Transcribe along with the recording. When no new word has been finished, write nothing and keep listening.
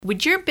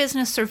Would your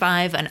business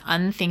survive an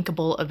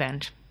unthinkable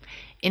event?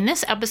 In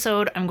this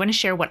episode, I'm going to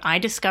share what I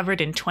discovered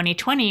in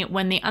 2020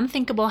 when the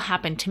unthinkable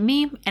happened to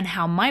me and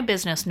how my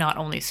business not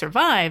only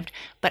survived,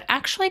 but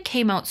actually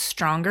came out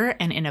stronger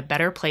and in a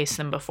better place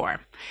than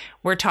before.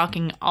 We're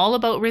talking all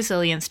about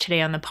resilience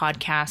today on the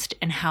podcast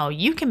and how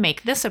you can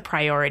make this a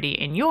priority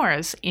in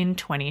yours in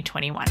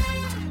 2021.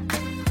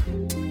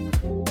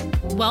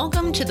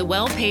 Welcome to the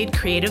Well-Paid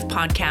Creative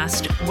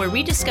Podcast, where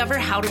we discover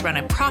how to run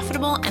a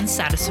profitable and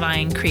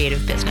satisfying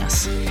creative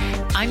business.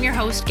 I'm your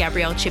host,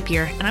 Gabrielle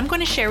Chippier, and I'm going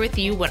to share with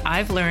you what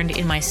I've learned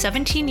in my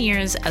 17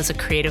 years as a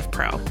creative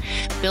pro,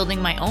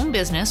 building my own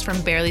business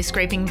from barely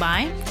scraping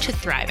by to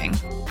thriving.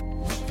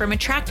 From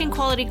attracting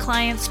quality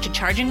clients to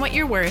charging what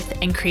you're worth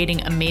and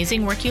creating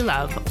amazing work you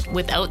love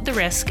without the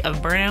risk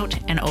of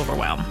burnout and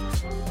overwhelm.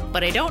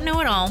 But I don't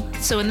know it all,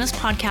 so in this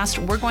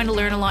podcast, we're going to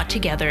learn a lot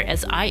together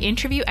as I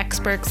interview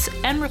experts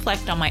and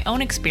reflect on my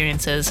own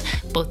experiences,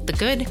 both the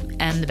good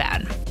and the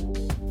bad.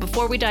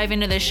 Before we dive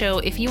into this show,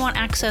 if you want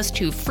access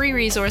to free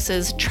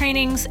resources,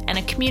 trainings, and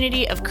a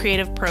community of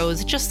creative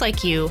pros just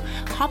like you,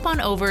 hop on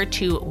over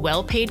to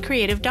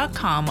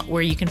wellpaidcreative.com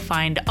where you can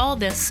find all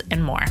this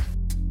and more.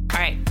 All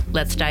right,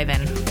 let's dive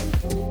in.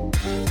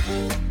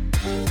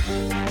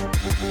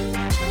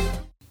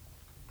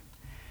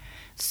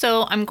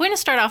 So I'm going to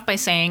start off by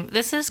saying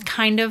this is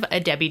kind of a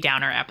Debbie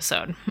Downer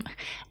episode.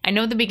 I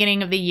know the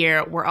beginning of the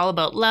year, we're all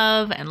about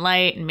love and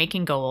light and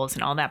making goals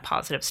and all that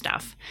positive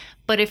stuff.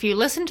 But if you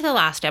listen to the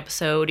last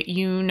episode,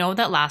 you know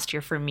that last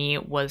year for me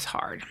was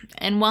hard.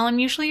 And while I'm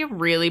usually a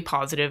really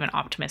positive and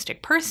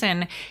optimistic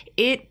person,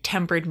 it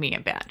tempered me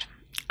a bit.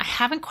 I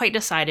haven't quite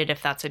decided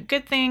if that's a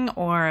good thing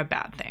or a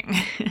bad thing.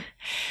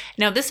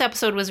 Now, this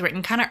episode was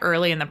written kind of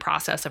early in the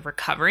process of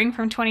recovering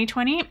from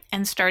 2020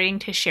 and starting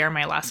to share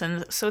my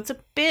lessons, so it's a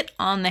bit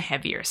on the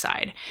heavier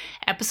side.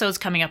 Episodes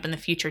coming up in the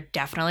future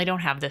definitely don't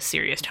have this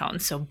serious tone,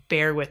 so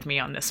bear with me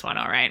on this one,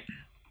 all right?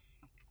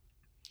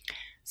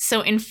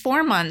 So in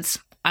 4 months,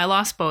 I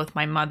lost both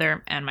my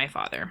mother and my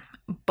father.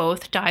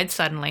 Both died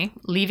suddenly,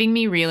 leaving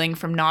me reeling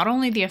from not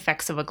only the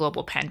effects of a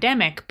global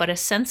pandemic, but a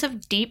sense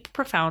of deep,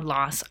 profound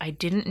loss I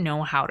didn't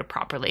know how to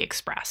properly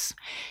express.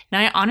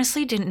 Now, I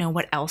honestly didn't know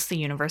what else the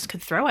universe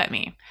could throw at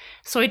me.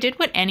 So I did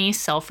what any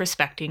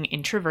self-respecting,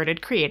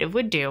 introverted creative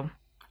would do.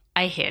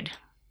 I hid.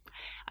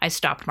 I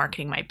stopped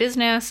marketing my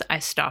business. I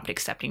stopped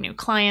accepting new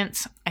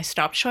clients. I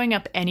stopped showing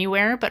up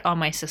anywhere but on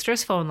my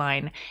sister's phone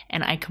line,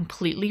 and I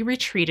completely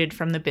retreated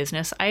from the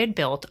business I had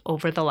built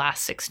over the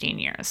last 16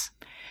 years.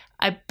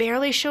 I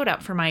barely showed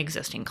up for my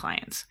existing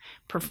clients,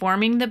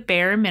 performing the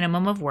bare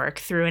minimum of work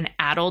through an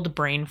addled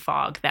brain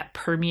fog that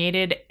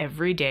permeated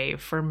every day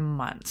for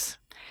months.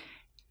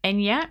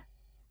 And yet,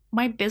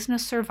 my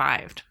business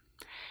survived.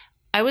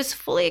 I was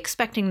fully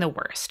expecting the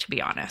worst, to be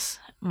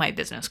honest. My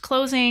business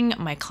closing,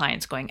 my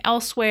clients going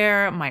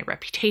elsewhere, my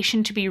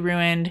reputation to be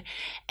ruined,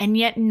 and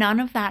yet none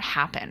of that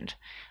happened.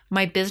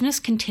 My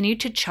business continued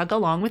to chug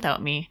along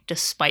without me,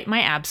 despite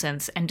my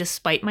absence and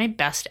despite my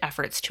best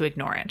efforts to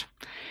ignore it.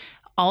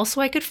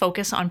 Also, I could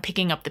focus on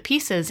picking up the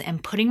pieces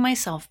and putting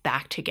myself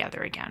back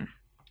together again.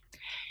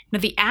 Now,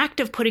 the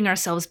act of putting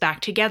ourselves back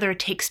together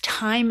takes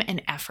time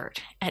and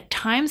effort. At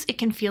times, it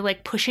can feel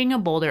like pushing a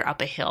boulder up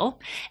a hill,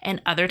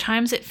 and other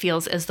times it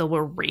feels as though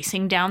we're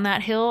racing down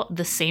that hill,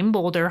 the same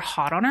boulder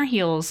hot on our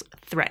heels,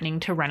 threatening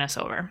to run us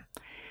over.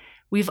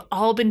 We've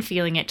all been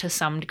feeling it to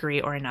some degree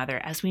or another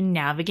as we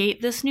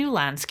navigate this new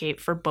landscape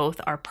for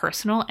both our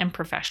personal and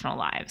professional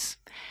lives.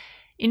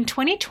 In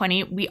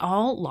 2020, we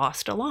all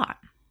lost a lot.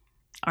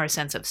 Our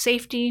sense of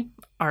safety,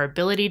 our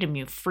ability to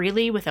move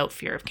freely without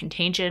fear of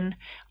contagion,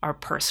 our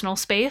personal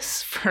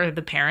space for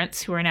the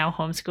parents who are now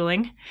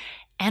homeschooling,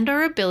 and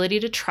our ability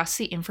to trust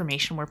the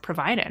information we're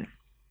provided.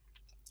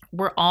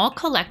 We're all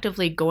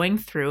collectively going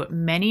through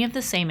many of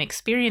the same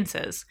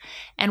experiences,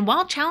 and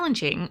while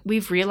challenging,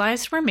 we've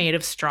realized we're made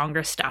of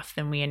stronger stuff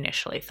than we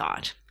initially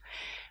thought.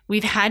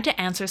 We've had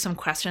to answer some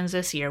questions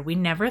this year we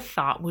never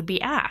thought would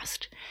be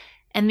asked,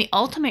 and the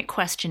ultimate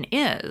question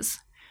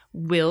is,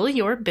 will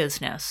your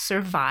business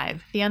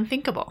survive the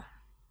unthinkable?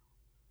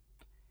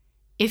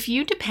 If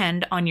you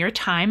depend on your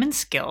time and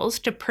skills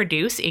to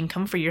produce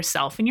income for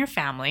yourself and your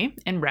family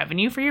and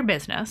revenue for your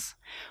business,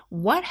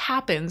 what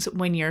happens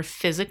when you're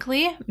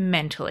physically,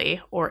 mentally,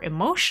 or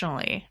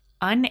emotionally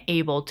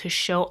unable to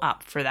show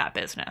up for that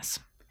business?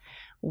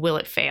 Will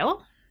it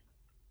fail?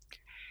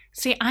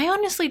 See, I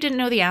honestly didn't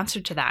know the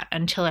answer to that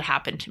until it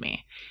happened to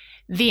me.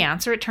 The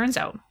answer, it turns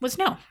out, was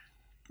no.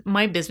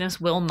 My business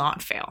will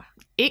not fail.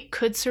 It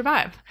could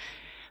survive.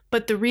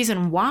 But the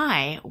reason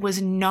why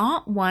was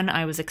not one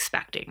I was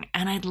expecting,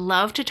 and I'd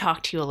love to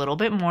talk to you a little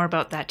bit more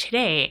about that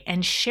today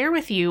and share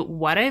with you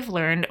what I've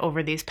learned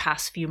over these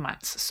past few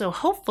months. So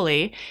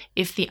hopefully,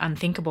 if the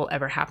unthinkable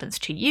ever happens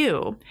to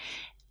you,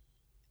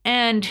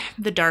 and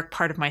the dark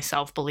part of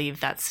myself believe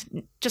that's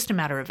just a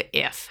matter of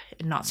if,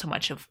 not so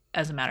much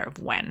as a matter of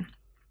when,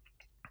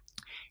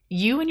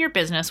 you and your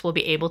business will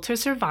be able to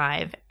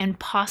survive and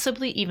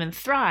possibly even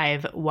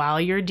thrive while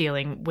you're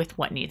dealing with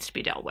what needs to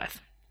be dealt with.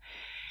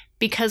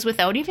 Because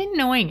without even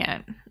knowing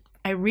it,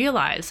 I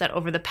realized that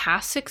over the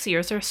past 6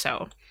 years or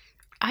so,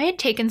 I had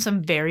taken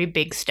some very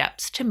big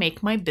steps to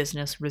make my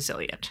business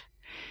resilient.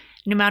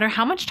 No matter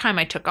how much time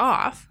I took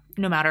off,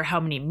 no matter how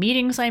many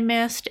meetings I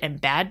missed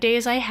and bad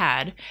days I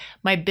had,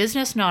 my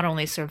business not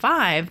only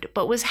survived,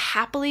 but was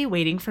happily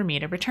waiting for me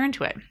to return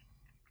to it.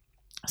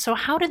 So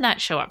how did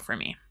that show up for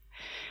me?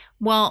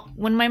 Well,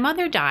 when my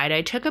mother died,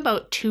 I took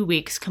about 2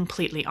 weeks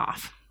completely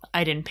off.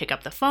 I didn't pick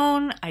up the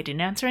phone, I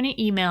didn't answer any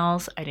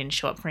emails, I didn't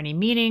show up for any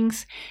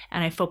meetings,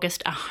 and I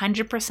focused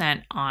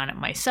 100% on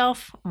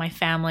myself, my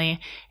family,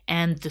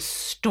 and the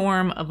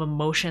storm of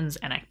emotions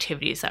and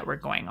activities that were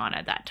going on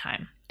at that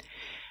time.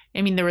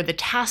 I mean, there were the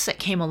tasks that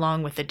came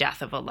along with the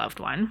death of a loved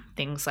one,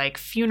 things like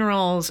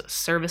funerals,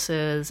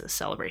 services,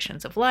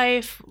 celebrations of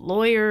life,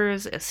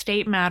 lawyers,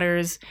 estate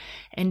matters,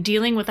 and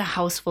dealing with a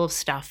house full of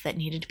stuff that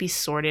needed to be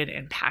sorted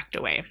and packed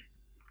away.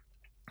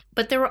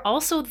 But there were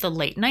also the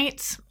late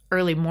nights,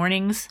 early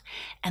mornings,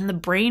 and the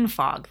brain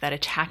fog that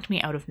attacked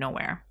me out of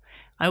nowhere.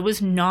 I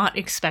was not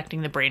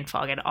expecting the brain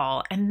fog at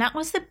all, and that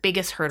was the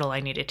biggest hurdle I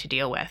needed to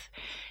deal with.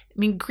 I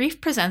mean, grief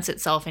presents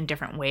itself in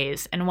different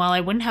ways, and while I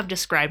wouldn't have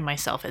described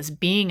myself as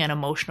being an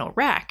emotional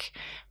wreck,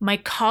 my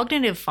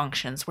cognitive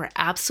functions were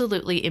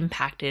absolutely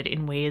impacted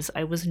in ways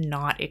I was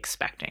not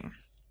expecting.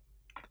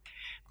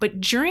 But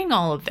during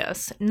all of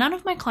this, none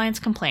of my clients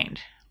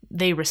complained.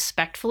 They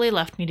respectfully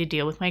left me to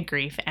deal with my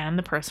grief and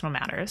the personal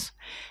matters.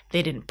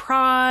 They didn't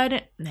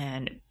prod,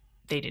 and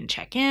they didn't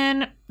check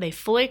in. They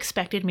fully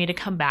expected me to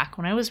come back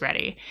when I was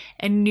ready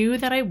and knew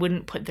that I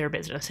wouldn't put their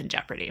business in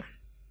jeopardy.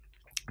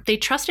 They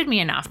trusted me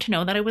enough to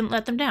know that I wouldn't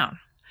let them down.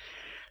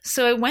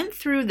 So I went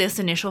through this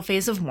initial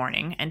phase of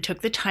mourning and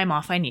took the time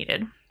off I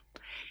needed.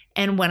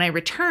 And when I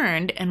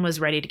returned and was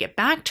ready to get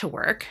back to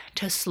work,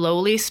 to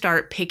slowly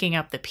start picking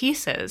up the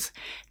pieces,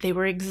 they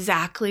were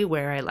exactly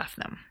where I left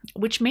them,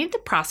 which made the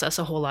process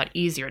a whole lot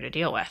easier to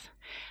deal with.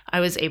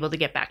 I was able to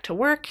get back to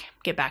work,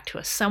 get back to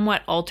a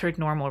somewhat altered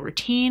normal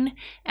routine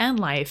and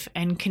life,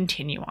 and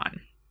continue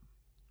on.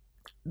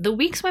 The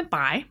weeks went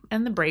by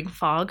and the brain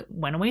fog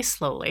went away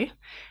slowly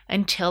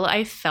until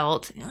I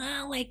felt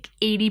like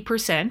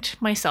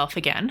 80% myself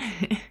again.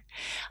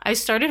 I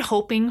started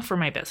hoping for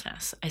my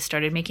business. I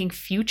started making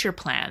future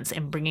plans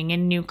and bringing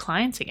in new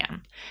clients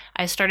again.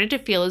 I started to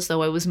feel as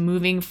though I was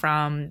moving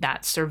from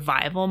that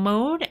survival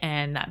mode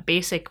and that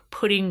basic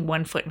putting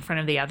one foot in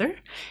front of the other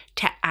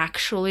to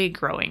actually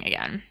growing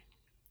again.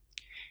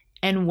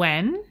 And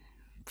when,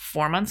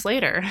 4 months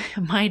later,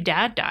 my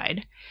dad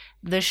died,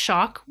 the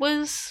shock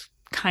was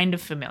kind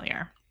of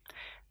familiar.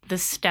 The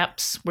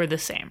steps were the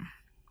same.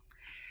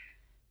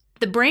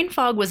 The brain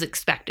fog was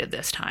expected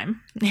this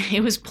time.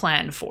 It was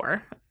planned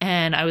for,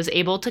 and I was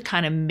able to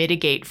kind of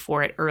mitigate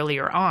for it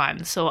earlier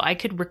on so I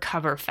could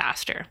recover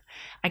faster.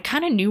 I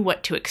kind of knew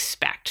what to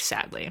expect,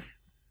 sadly.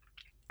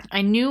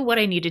 I knew what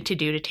I needed to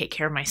do to take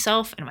care of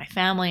myself and my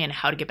family and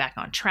how to get back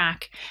on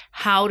track,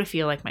 how to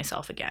feel like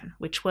myself again,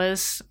 which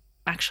was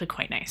actually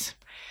quite nice.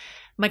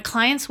 My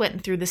clients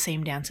went through the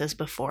same dances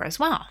before as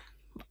well.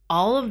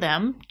 All of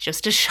them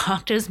just as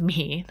shocked as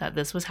me that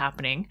this was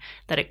happening,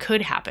 that it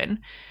could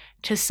happen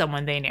to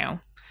someone they knew.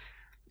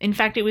 In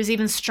fact, it was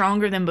even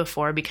stronger than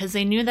before because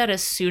they knew that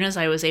as soon as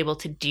I was able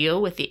to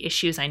deal with the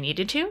issues I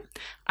needed to,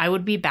 I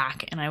would be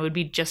back and I would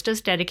be just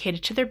as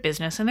dedicated to their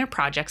business and their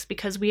projects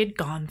because we had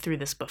gone through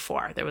this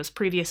before. There was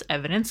previous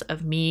evidence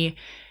of me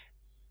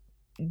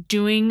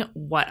doing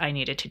what I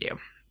needed to do.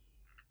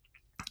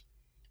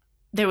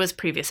 There was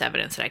previous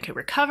evidence that I could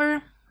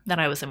recover, that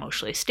I was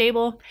emotionally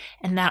stable,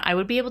 and that I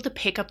would be able to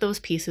pick up those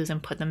pieces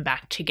and put them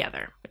back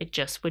together. It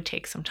just would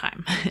take some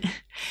time.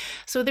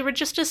 So they were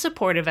just as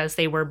supportive as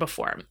they were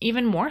before,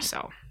 even more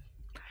so.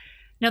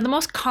 Now, the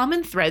most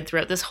common thread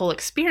throughout this whole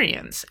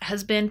experience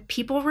has been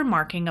people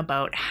remarking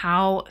about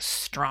how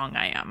strong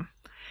I am.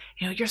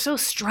 You're so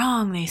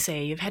strong, they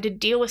say. You've had to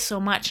deal with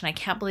so much, and I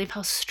can't believe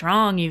how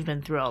strong you've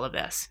been through all of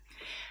this.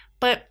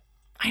 But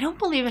I don't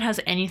believe it has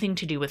anything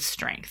to do with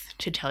strength,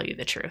 to tell you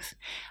the truth.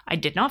 I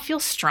did not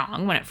feel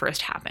strong when it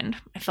first happened.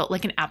 I felt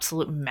like an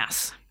absolute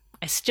mess.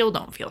 I still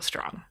don't feel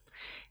strong.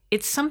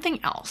 It's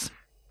something else.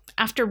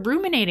 After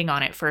ruminating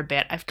on it for a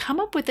bit, I've come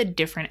up with a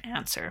different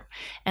answer.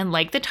 And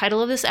like the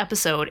title of this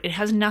episode, it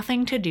has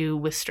nothing to do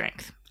with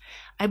strength.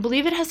 I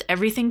believe it has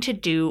everything to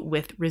do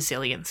with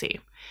resiliency,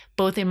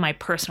 both in my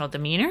personal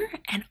demeanor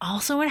and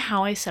also in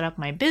how I set up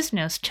my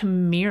business to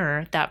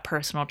mirror that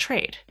personal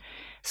trait.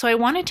 So I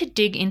wanted to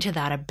dig into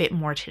that a bit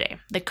more today,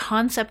 the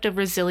concept of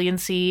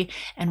resiliency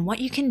and what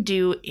you can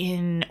do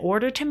in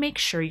order to make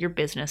sure your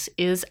business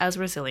is as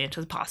resilient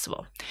as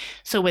possible.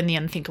 So when the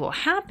unthinkable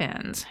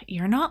happens,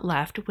 you're not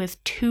left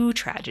with two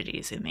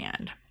tragedies in the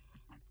end.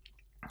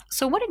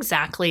 So what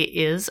exactly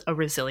is a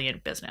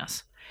resilient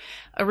business?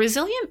 A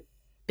resilient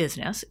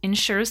business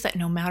ensures that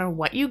no matter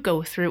what you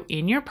go through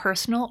in your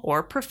personal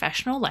or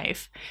professional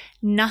life,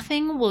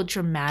 nothing will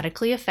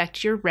dramatically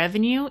affect your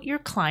revenue, your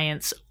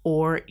clients,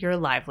 or your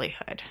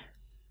livelihood.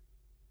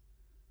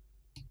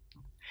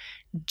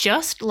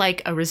 Just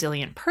like a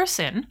resilient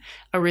person,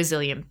 a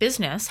resilient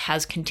business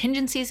has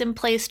contingencies in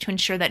place to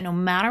ensure that no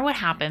matter what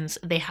happens,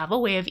 they have a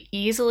way of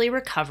easily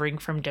recovering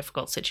from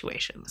difficult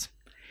situations.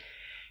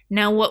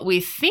 Now, what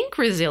we think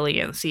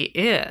resiliency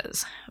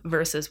is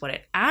versus what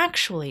it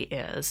actually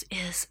is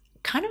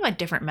kind of a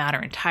different matter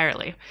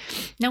entirely.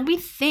 Now, we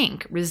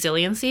think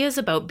resiliency is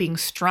about being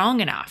strong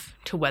enough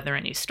to weather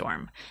any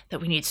storm, that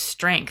we need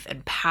strength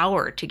and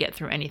power to get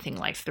through anything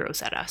life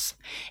throws at us.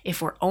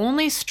 If we're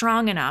only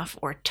strong enough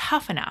or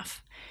tough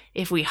enough,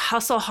 if we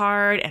hustle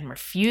hard and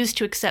refuse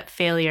to accept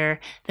failure,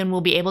 then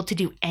we'll be able to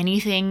do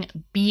anything,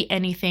 be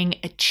anything,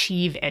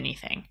 achieve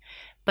anything.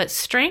 But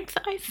strength,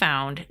 I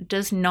found,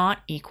 does not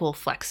equal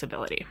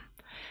flexibility.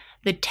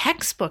 The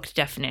textbook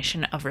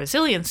definition of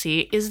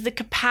resiliency is the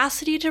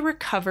capacity to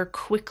recover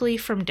quickly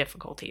from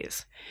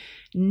difficulties.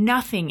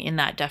 Nothing in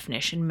that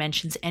definition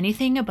mentions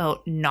anything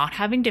about not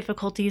having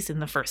difficulties in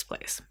the first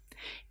place.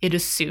 It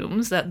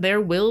assumes that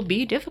there will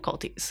be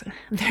difficulties.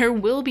 There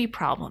will be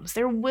problems.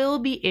 There will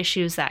be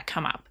issues that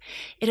come up.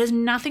 It has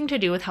nothing to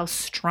do with how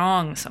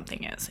strong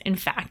something is. In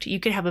fact, you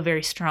could have a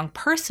very strong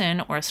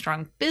person or a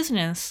strong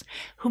business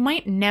who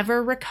might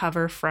never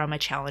recover from a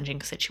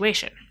challenging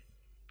situation.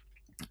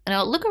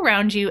 Now, look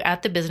around you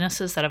at the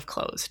businesses that have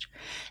closed,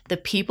 the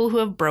people who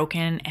have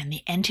broken, and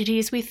the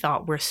entities we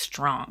thought were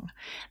strong.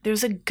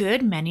 There's a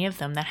good many of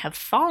them that have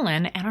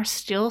fallen and are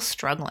still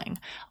struggling,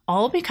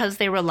 all because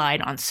they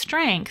relied on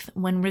strength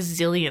when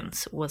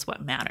resilience was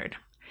what mattered.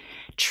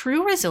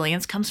 True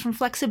resilience comes from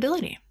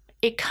flexibility.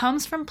 It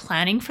comes from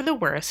planning for the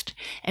worst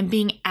and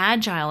being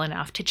agile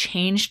enough to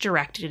change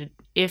direction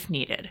if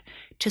needed,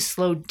 to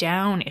slow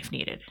down if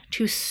needed,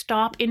 to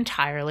stop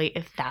entirely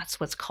if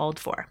that's what's called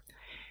for.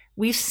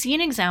 We've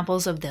seen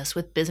examples of this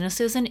with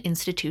businesses and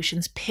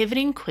institutions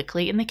pivoting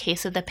quickly in the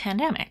case of the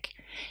pandemic.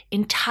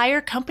 Entire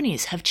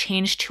companies have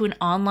changed to an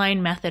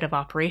online method of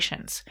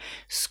operations.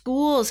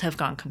 Schools have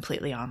gone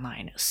completely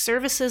online.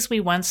 Services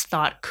we once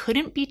thought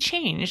couldn't be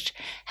changed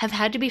have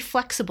had to be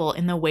flexible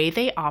in the way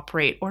they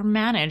operate or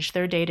manage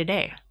their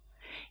day-to-day.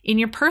 In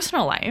your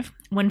personal life,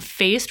 when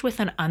faced with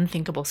an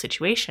unthinkable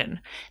situation,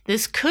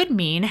 this could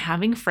mean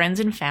having friends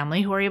and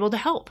family who are able to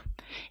help.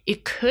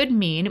 It could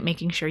mean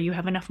making sure you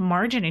have enough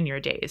margin in your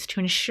days to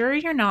ensure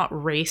you're not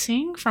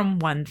racing from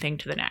one thing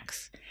to the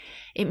next.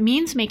 It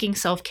means making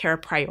self-care a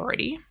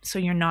priority so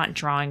you're not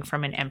drawing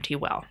from an empty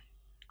well.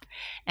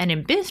 And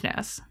in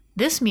business,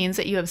 this means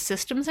that you have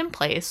systems in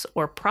place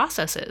or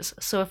processes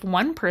so if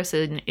one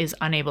person is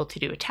unable to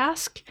do a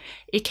task,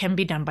 it can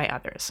be done by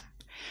others.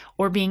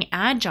 Or being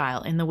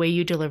agile in the way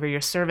you deliver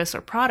your service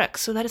or product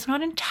so that it's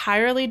not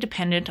entirely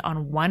dependent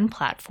on one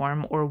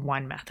platform or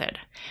one method.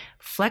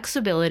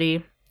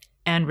 Flexibility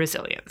and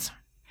resilience.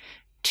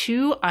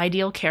 Two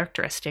ideal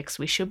characteristics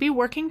we should be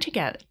working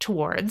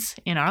towards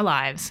in our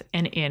lives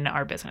and in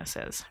our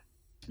businesses.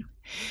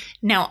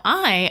 Now,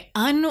 I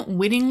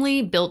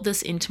unwittingly built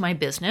this into my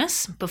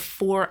business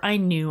before I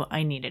knew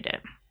I needed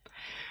it.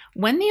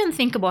 When the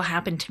unthinkable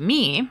happened to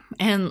me,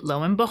 and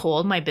lo and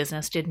behold, my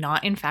business did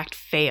not in fact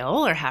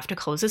fail or have to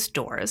close its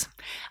doors,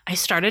 I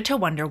started to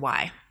wonder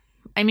why.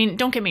 I mean,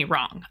 don't get me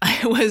wrong. I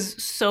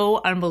was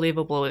so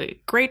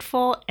unbelievably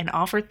grateful and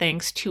offered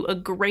thanks to a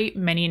great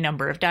many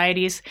number of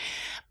deities,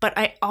 but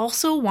I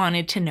also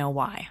wanted to know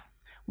why.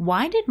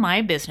 Why did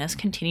my business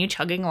continue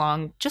chugging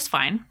along just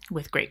fine,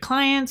 with great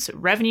clients,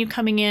 revenue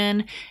coming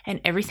in, and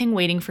everything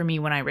waiting for me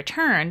when I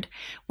returned,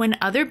 when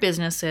other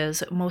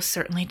businesses most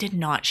certainly did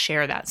not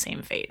share that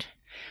same fate?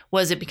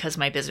 Was it because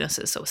my business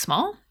is so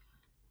small?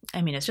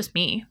 I mean, it's just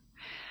me.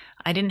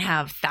 I didn't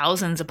have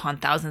thousands upon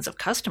thousands of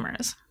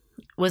customers.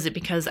 Was it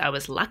because I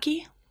was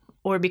lucky,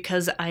 or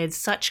because I had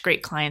such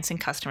great clients and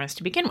customers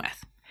to begin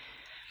with?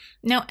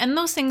 Now, and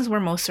those things were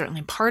most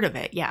certainly part of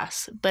it,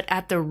 yes, but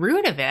at the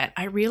root of it,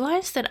 I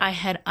realized that I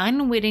had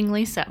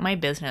unwittingly set my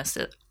business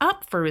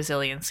up for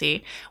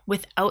resiliency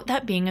without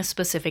that being a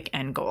specific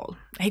end goal.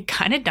 I had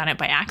kind of done it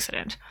by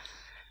accident.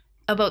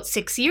 About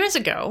 6 years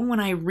ago, when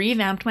I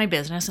revamped my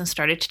business and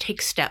started to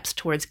take steps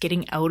towards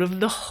getting out of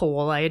the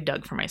hole I had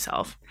dug for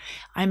myself,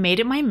 I made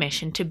it my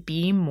mission to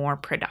be more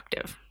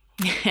productive.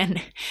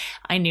 And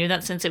I knew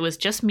that since it was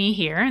just me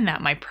here and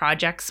that my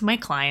projects, my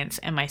clients,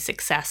 and my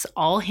success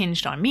all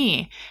hinged on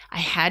me, I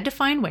had to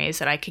find ways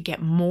that I could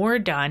get more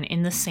done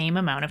in the same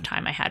amount of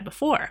time I had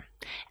before.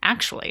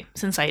 Actually,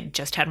 since I had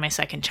just had my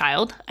second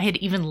child, I had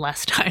even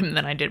less time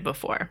than I did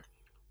before.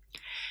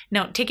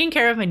 Now, taking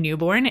care of a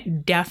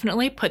newborn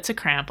definitely puts a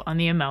cramp on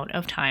the amount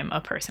of time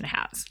a person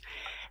has.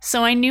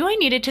 So I knew I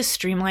needed to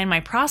streamline my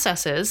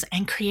processes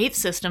and create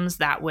systems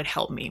that would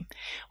help me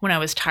when I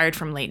was tired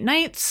from late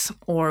nights,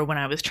 or when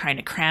I was trying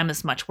to cram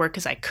as much work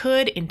as I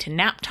could into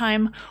nap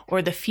time,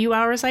 or the few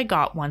hours I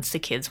got once the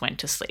kids went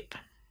to sleep.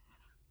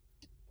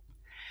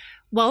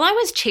 While I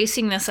was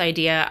chasing this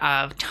idea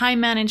of time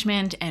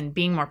management and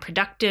being more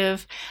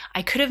productive,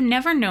 I could have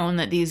never known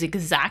that these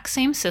exact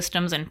same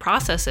systems and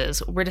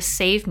processes were to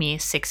save me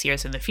 6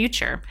 years in the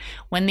future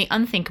when the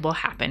unthinkable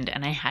happened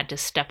and I had to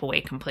step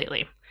away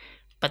completely.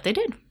 But they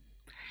did.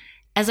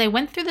 As I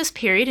went through this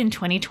period in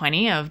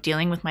 2020 of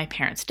dealing with my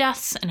parents'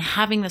 deaths and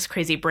having this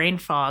crazy brain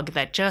fog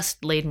that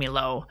just laid me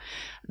low,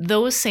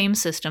 those same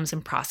systems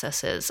and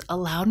processes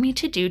allowed me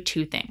to do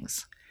two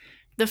things.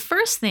 The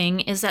first thing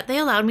is that they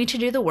allowed me to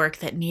do the work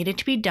that needed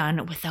to be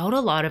done without a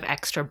lot of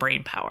extra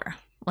brain power.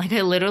 Like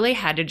I literally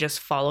had to just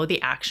follow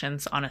the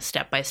actions on a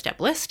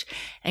step-by-step list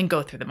and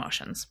go through the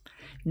motions.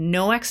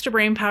 No extra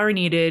brain power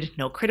needed,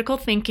 no critical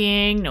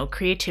thinking, no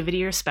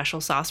creativity or special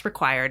sauce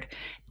required,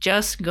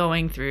 just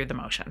going through the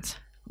motions.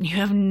 You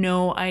have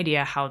no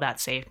idea how that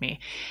saved me.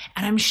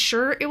 And I'm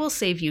sure it will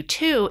save you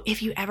too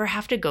if you ever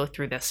have to go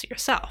through this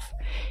yourself.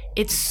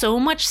 It's so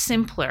much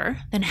simpler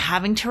than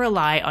having to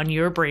rely on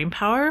your brain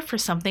power for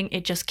something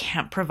it just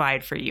can't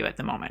provide for you at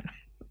the moment.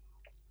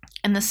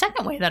 And the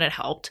second way that it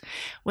helped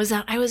was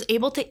that I was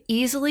able to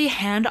easily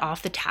hand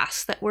off the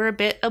tasks that were a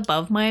bit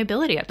above my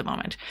ability at the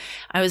moment.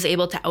 I was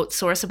able to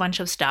outsource a bunch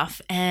of stuff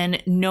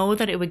and know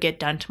that it would get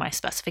done to my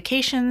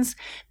specifications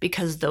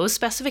because those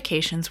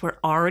specifications were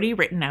already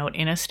written out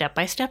in a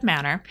step-by-step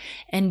manner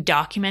and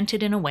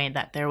documented in a way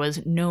that there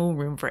was no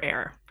room for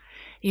error.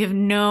 You have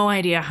no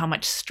idea how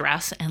much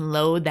stress and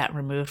load that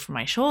removed from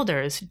my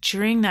shoulders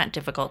during that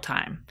difficult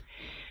time.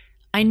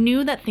 I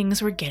knew that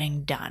things were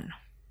getting done.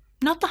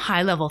 Not the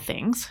high-level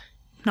things,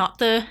 not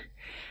the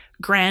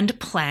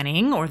grand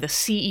planning or the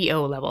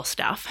CEO level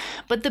stuff,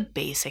 but the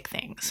basic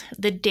things,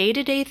 the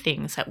day-to-day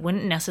things that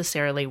wouldn't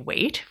necessarily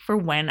wait for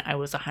when I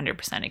was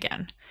 100%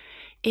 again.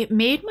 It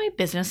made my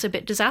business a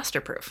bit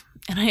disaster-proof,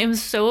 and I am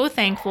so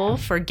thankful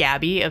for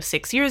Gabby of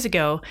 6 years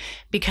ago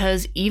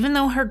because even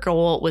though her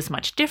goal was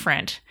much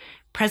different,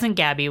 present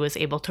Gabby was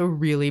able to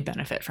really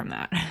benefit from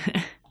that.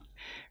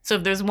 So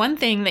if there's one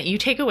thing that you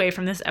take away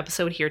from this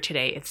episode here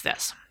today, it's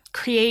this.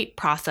 Create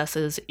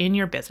processes in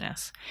your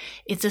business.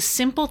 It's a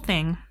simple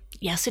thing.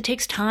 Yes, it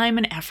takes time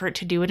and effort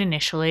to do it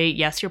initially.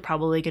 Yes, you're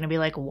probably going to be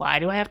like, why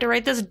do I have to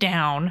write this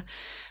down?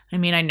 I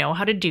mean, I know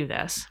how to do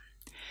this.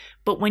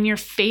 But when you're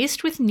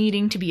faced with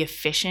needing to be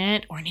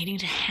efficient or needing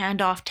to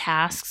hand off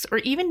tasks or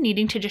even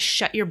needing to just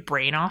shut your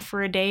brain off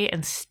for a day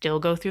and still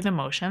go through the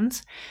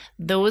motions,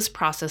 those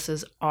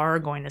processes are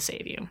going to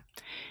save you.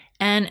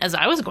 And as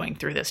I was going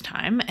through this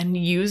time and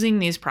using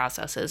these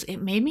processes,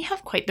 it made me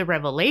have quite the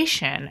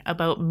revelation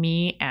about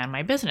me and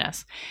my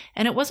business.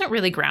 And it wasn't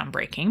really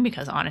groundbreaking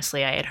because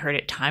honestly, I had heard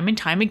it time and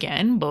time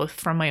again, both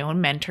from my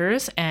own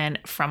mentors and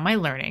from my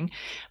learning.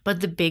 But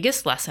the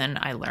biggest lesson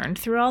I learned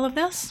through all of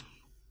this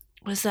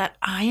was that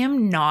I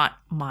am not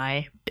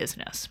my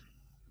business.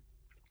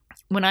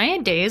 When I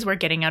had days where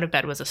getting out of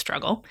bed was a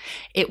struggle,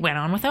 it went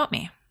on without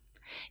me.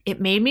 It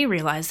made me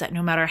realize that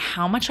no matter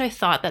how much I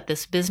thought that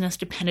this business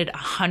depended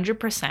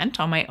 100%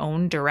 on my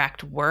own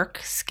direct work,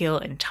 skill,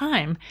 and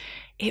time,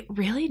 it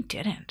really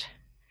didn't.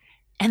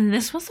 And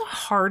this was a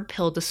hard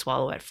pill to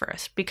swallow at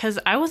first because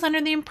I was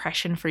under the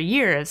impression for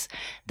years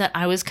that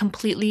I was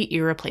completely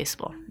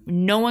irreplaceable.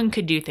 No one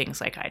could do things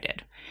like I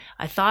did.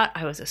 I thought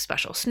I was a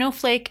special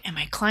snowflake and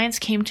my clients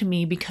came to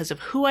me because of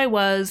who I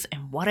was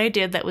and what I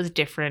did that was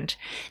different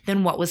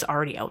than what was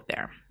already out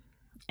there.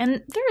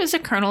 And there is a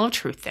kernel of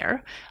truth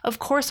there. Of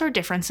course, our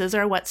differences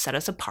are what set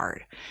us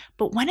apart.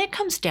 But when it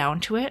comes down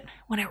to it,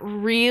 when it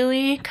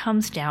really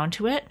comes down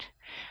to it,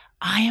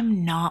 I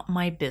am not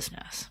my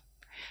business.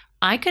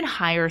 I could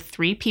hire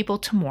 3 people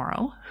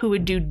tomorrow who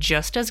would do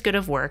just as good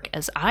of work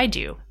as I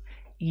do.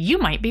 You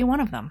might be one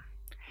of them.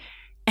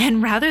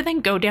 And rather than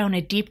go down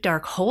a deep,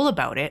 dark hole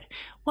about it,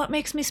 what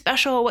makes me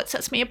special? What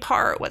sets me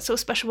apart? What's so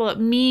special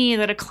about me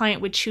that a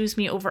client would choose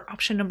me over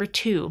option number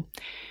 2?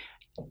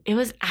 It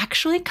was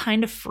actually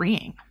kind of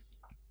freeing.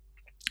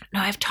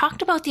 Now, I've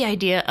talked about the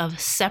idea of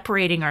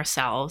separating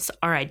ourselves,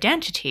 our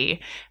identity,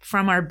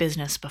 from our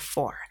business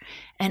before.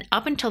 And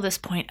up until this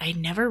point, I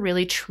never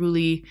really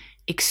truly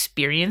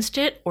experienced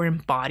it or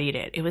embodied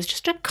it. It was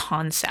just a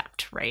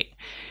concept, right?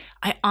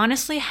 I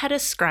honestly had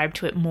ascribed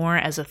to it more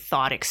as a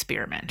thought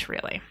experiment,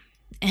 really.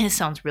 And it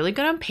sounds really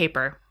good on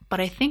paper, but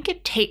I think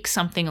it takes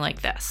something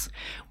like this,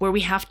 where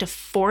we have to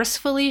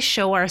forcefully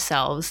show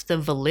ourselves the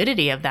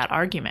validity of that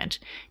argument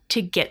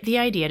to get the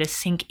idea to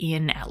sink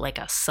in at like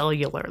a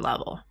cellular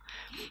level.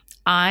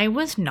 I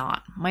was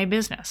not my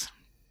business.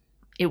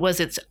 It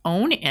was its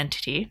own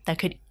entity that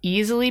could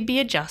easily be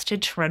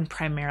adjusted to run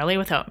primarily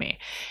without me.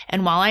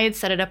 And while I had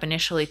set it up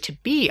initially to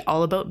be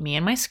all about me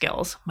and my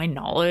skills, my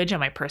knowledge and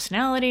my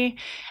personality,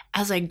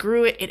 as I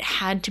grew it, it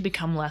had to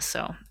become less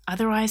so.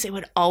 Otherwise, it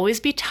would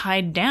always be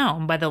tied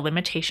down by the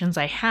limitations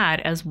I had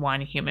as one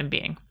human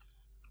being.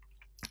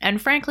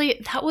 And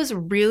frankly, that was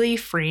really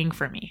freeing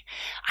for me.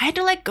 I had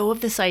to let go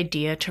of this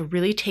idea to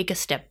really take a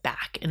step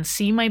back and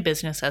see my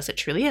business as it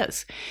truly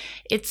is.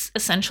 It's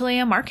essentially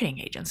a marketing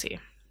agency.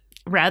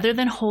 Rather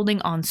than holding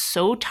on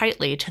so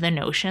tightly to the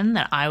notion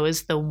that I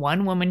was the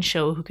one-woman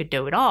show who could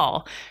do it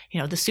all,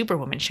 the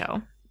Superwoman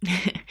show,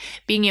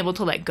 being able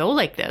to let go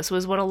like this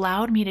was what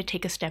allowed me to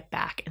take a step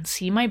back and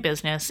see my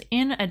business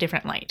in a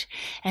different light.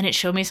 And it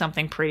showed me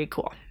something pretty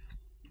cool.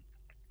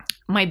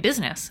 My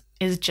business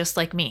is just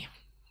like me.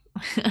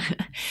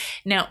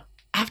 Now,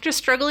 After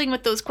struggling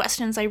with those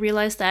questions, I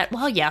realized that,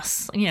 well,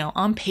 yes,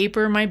 on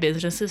paper, my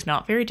business is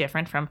not very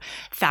different from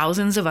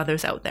thousands of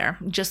others out there.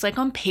 Just like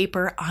on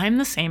paper, I'm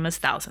the same as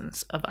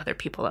thousands of other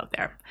people out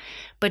there.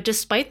 But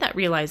despite that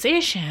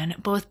realization,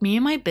 both me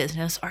and my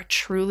business are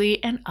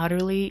truly and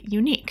utterly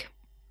unique.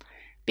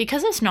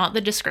 Because it's not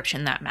the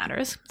description that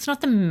matters, it's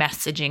not the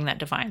messaging that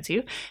defines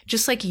you,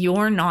 just like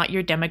you're not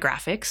your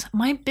demographics,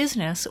 my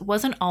business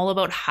wasn't all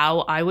about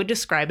how I would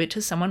describe it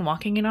to someone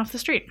walking in off the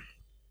street.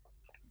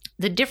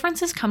 The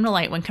differences come to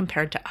light when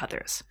compared to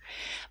others.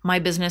 My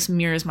business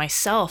mirrors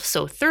myself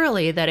so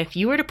thoroughly that if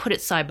you were to put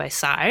it side by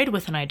side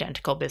with an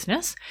identical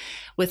business,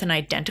 with an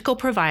identical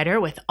provider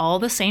with all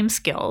the same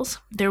skills,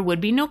 there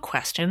would be no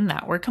question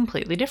that we're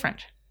completely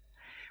different.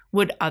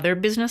 Would other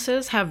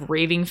businesses have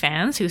raving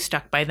fans who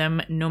stuck by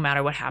them no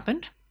matter what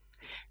happened?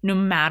 No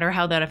matter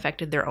how that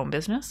affected their own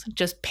business,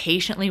 just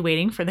patiently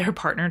waiting for their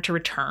partner to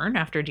return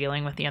after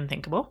dealing with the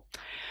unthinkable?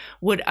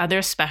 Would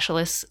other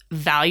specialists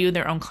value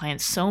their own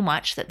clients so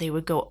much that they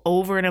would go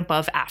over and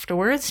above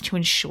afterwards to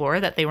ensure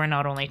that they were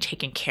not only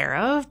taken care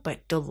of,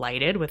 but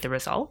delighted with the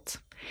results?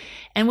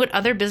 And would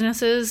other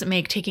businesses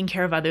make taking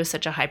care of others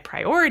such a high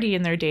priority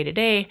in their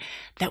day-to-day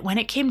that when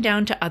it came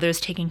down to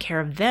others taking care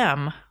of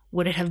them,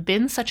 would it have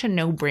been such a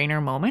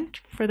no-brainer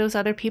moment for those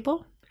other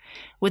people?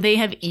 Would they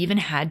have even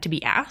had to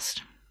be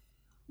asked?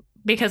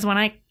 Because when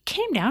I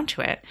came down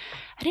to it,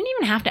 I didn't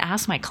even have to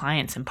ask my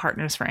clients and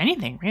partners for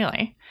anything,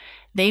 really.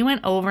 They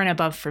went over and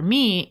above for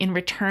me in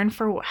return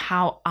for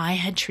how I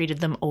had treated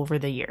them over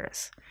the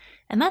years.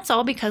 And that's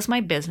all because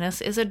my business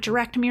is a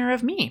direct mirror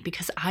of me,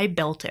 because I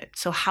built it.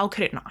 So how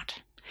could it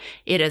not?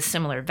 It has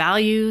similar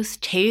values,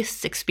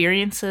 tastes,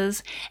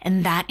 experiences,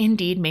 and that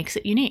indeed makes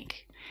it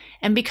unique.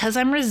 And because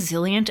I'm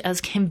resilient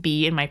as can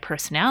be in my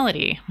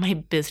personality, my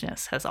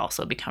business has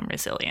also become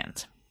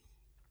resilient.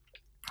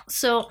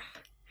 So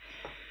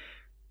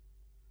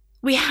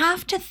we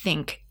have to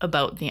think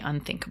about the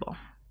unthinkable.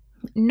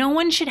 No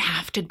one should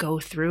have to go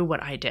through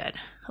what I did.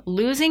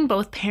 Losing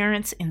both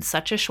parents in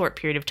such a short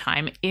period of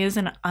time is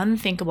an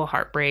unthinkable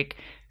heartbreak.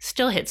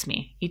 Still hits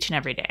me each and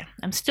every day.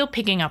 I'm still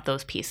picking up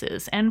those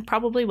pieces and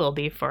probably will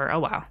be for a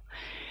while.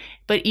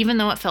 But even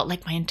though it felt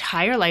like my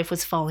entire life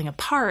was falling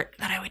apart,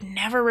 that I would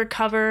never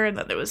recover,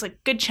 that there was a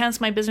good chance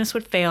my business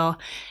would fail,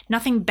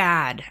 nothing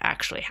bad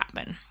actually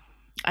happened.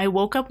 I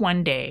woke up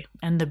one day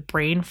and the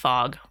brain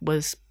fog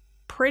was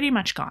pretty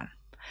much gone.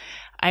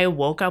 I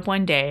woke up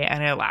one day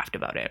and I laughed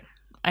about it.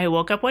 I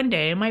woke up one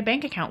day and my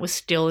bank account was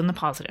still in the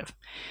positive.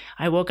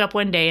 I woke up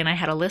one day and I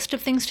had a list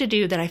of things to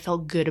do that I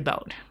felt good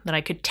about, that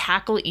I could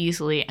tackle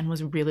easily and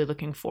was really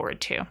looking forward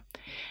to.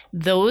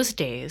 Those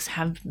days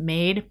have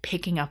made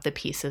picking up the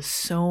pieces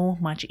so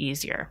much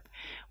easier.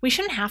 We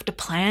shouldn't have to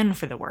plan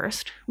for the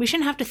worst. We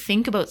shouldn't have to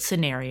think about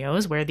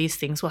scenarios where these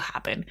things will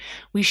happen.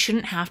 We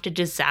shouldn't have to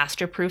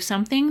disaster-proof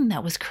something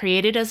that was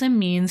created as a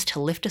means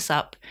to lift us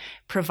up,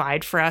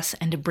 provide for us,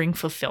 and to bring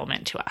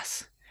fulfillment to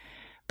us.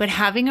 But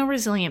having a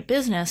resilient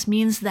business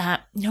means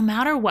that no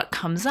matter what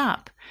comes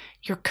up,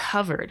 you're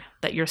covered,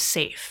 that you're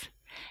safe.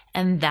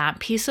 And that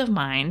peace of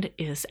mind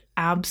is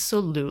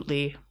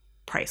absolutely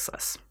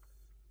priceless.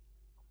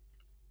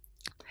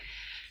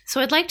 So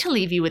I'd like to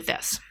leave you with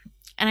this,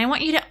 and I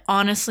want you to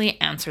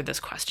honestly answer this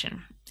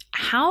question.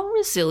 How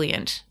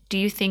resilient do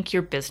you think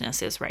your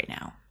business is right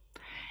now?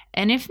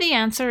 And if the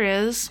answer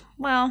is,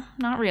 well,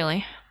 not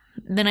really,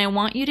 then I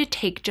want you to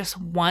take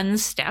just one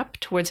step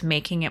towards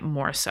making it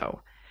more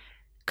so.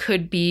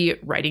 Could be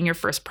writing your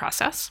first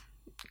process,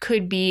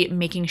 could be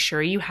making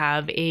sure you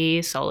have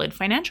a solid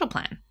financial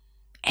plan.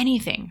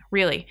 Anything,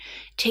 really.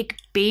 Take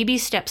baby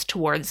steps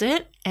towards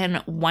it, and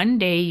one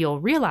day you'll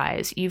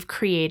realize you've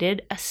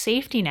created a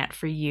safety net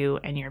for you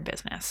and your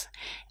business.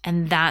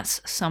 And that's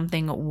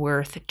something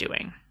worth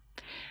doing.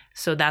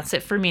 So that's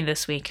it for me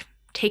this week.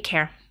 Take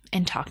care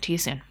and talk to you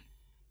soon.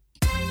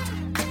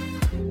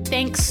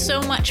 Thanks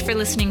so much for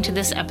listening to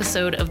this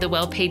episode of The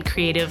Well-Paid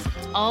Creative.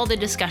 All the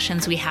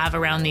discussions we have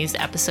around these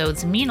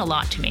episodes mean a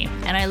lot to me,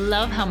 and I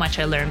love how much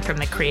I learn from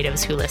the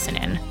creatives who listen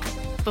in.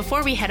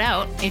 Before we head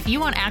out, if you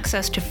want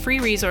access to free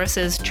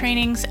resources,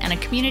 trainings, and a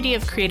community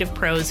of creative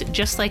pros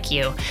just like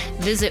you,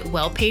 visit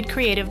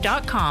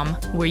wellpaidcreative.com,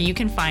 where you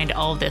can find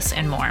all this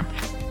and more.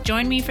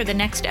 Join me for the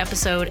next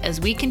episode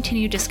as we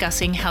continue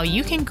discussing how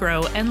you can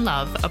grow and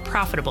love a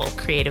profitable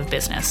creative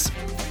business.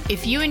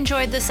 If you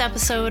enjoyed this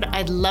episode,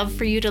 I'd love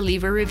for you to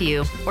leave a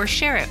review or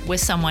share it with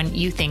someone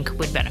you think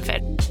would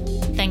benefit.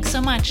 Thanks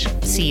so much.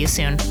 See you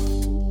soon.